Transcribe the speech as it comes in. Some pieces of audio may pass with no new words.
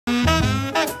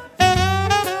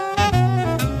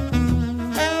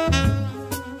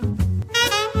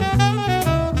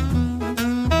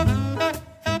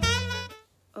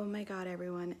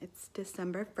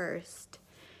December 1st.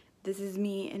 This is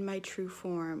me in my true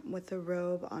form with a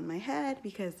robe on my head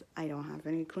because I don't have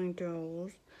any clean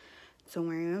towels. So I'm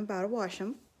wearing them, about to wash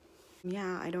them.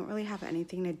 Yeah, I don't really have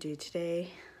anything to do today.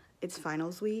 It's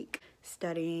finals week,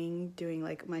 studying, doing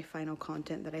like my final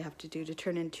content that I have to do to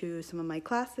turn into some of my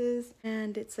classes.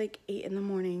 And it's like 8 in the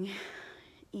morning.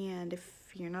 And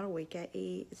if you're not awake at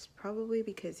 8, it's probably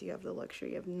because you have the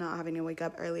luxury of not having to wake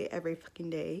up early every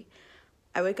fucking day.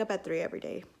 I wake up at 3 every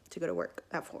day to go to work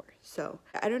at 4. So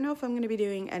I don't know if I'm gonna be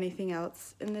doing anything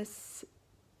else in this,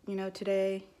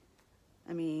 today.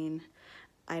 I mean,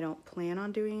 I don't plan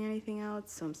on doing anything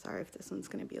else, so I'm sorry if this one's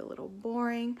gonna be a little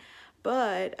boring,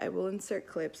 but I will insert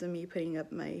clips of me putting up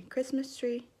my Christmas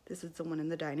tree. This is the one in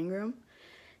the dining room,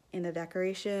 and the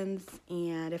decorations,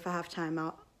 and if I have time,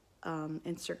 I'll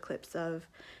insert clips of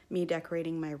me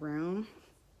decorating my room,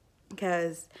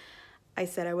 because I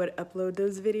said I would upload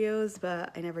those videos,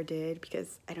 but I never did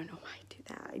because I don't know why I do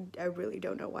that. I really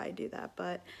don't know why I do that,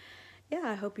 but yeah,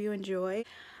 I hope you enjoy.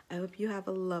 I hope you have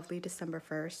a lovely December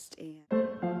 1st.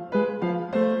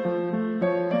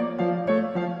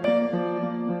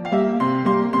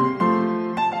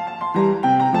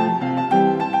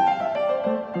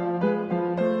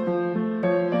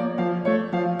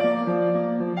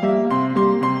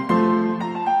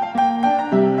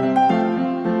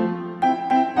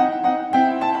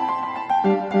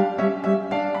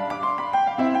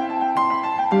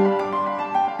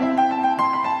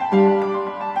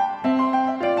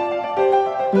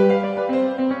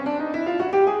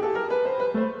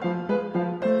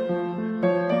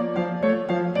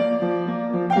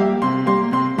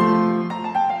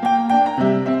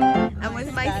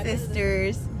 And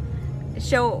sisters.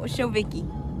 Show Vicky.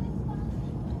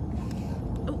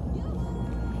 Oh.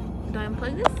 Do I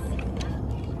unplug this?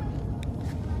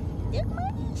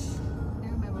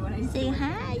 Say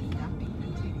hi.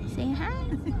 Say hi.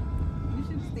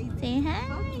 Say hi.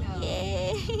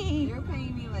 Yay. You're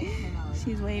paying me like $10.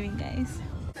 She's waving, guys.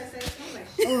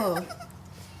 Oh.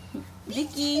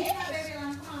 Vicky.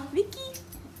 Vicky.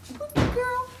 Good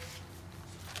girl.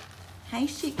 Hi,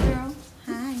 shit girl.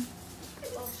 Hi.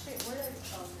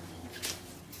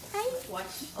 Hi.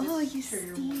 Oh, you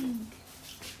stink.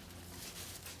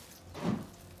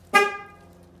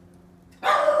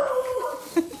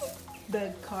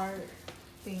 The car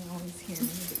thing always hears me.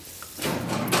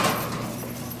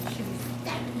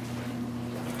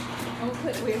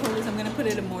 Wait, hold this. I'm gonna put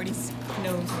it in Morty's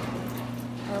nose.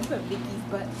 I'm gonna put Vicky's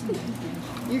butt.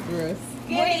 You're gross.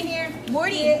 Morty here.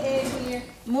 Morty. Get in here.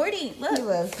 Morty, look. He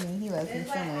loves me. He loves me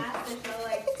so much.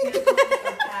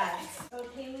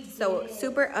 So,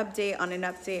 super update on an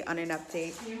update on an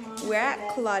update. We're at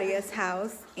Claudia's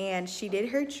house, and she did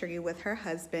her tree with her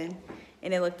husband,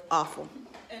 and it looked awful.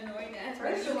 Annoying ass.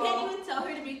 First you can't even tell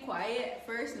her to be quiet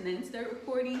first and then start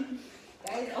recording.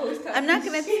 Guys always talk. I'm not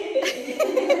gonna.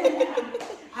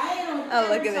 I don't. Oh,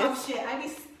 look at this. Shit. I be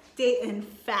stating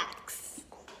facts.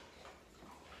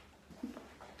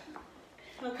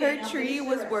 Her tree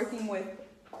was working with,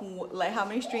 like, how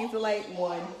many strings of light?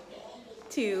 1,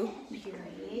 2.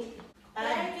 I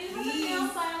do have a nail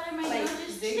file in my nail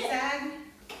just Zigzag.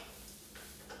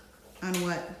 On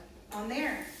what? On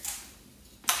there.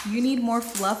 You need more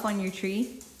fluff on your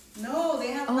tree? No,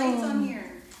 they have lights on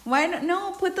here. Why not?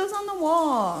 No, put those on the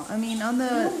wall. I mean, on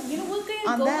the. You know what's gonna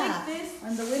on go that, like this?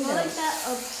 on the Go window. like that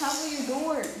up top of your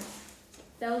door.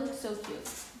 That would look so cute.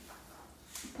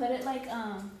 Put it like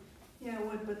Yeah, it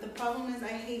would, but the problem is I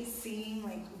hate seeing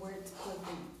like where it's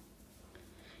clipping.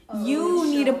 You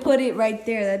need to put it right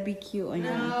there. That'd be cute. I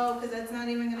know. No, because that's not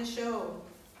even gonna show.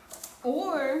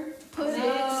 or put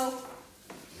it.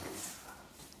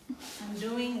 I'm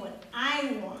doing what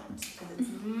I want because it's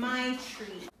my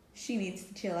tree. She needs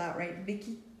to chill out, right,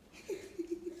 Vicky?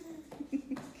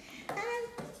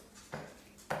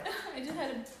 I just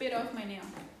had a bit off my nail.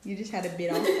 You just had a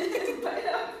bit off.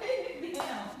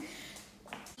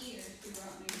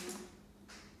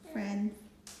 Friend.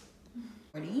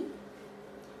 Ready?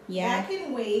 Yeah. I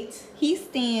can wait. He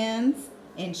stands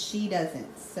and she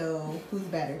doesn't. So who's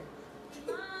better?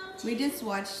 We just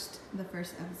watched the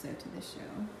first episode to this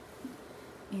show,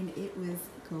 and it was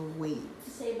great.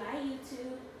 Say bye,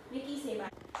 YouTube. Nikki, say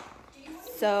bye.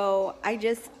 So I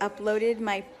just uploaded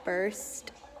my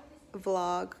first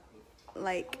vlog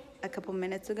like a couple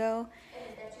minutes ago,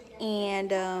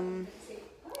 and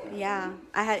yeah,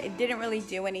 it didn't really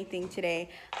do anything today.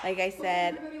 Like I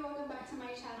said, everybody, welcome back to my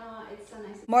channel. It's so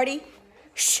nice. Morty,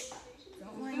 shh,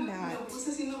 don't mind that.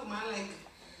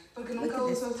 Porque nunca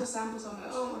uso estos samples.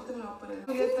 Oh, este me lo voy a poner.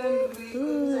 Qué tan rico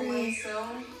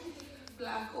ese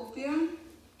Black opium.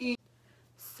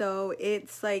 So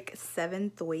it's like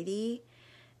 7:30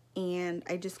 and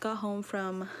I just got home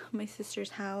from my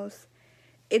sister's house.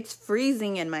 It's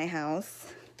freezing in my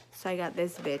house, so I got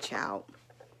this bitch out.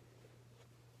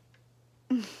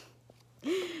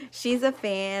 She's a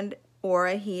fan or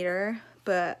a heater,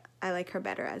 but I like her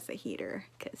better as a heater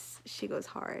because she goes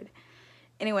hard.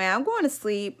 Anyway, I'm going to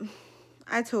sleep.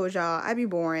 I told y'all I be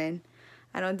boring.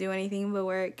 I don't do anything but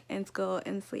work and school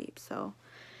and sleep. So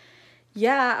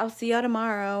yeah, I'll see y'all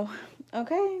tomorrow.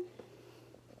 Okay,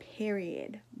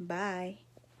 period. Bye.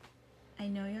 I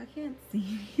know y'all can't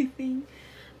see anything,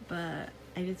 but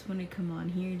I just want to come on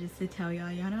here just to tell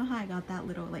y'all know how I got that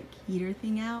little like heater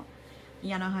thing out?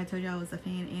 Y'all know how I told y'all I was a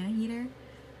fan and a heater?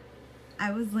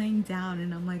 I was laying down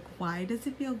and I'm like, why does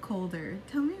it feel colder?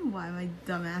 Tell me why my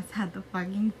dumbass had the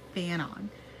fucking fan on.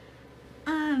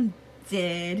 I'm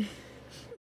dead.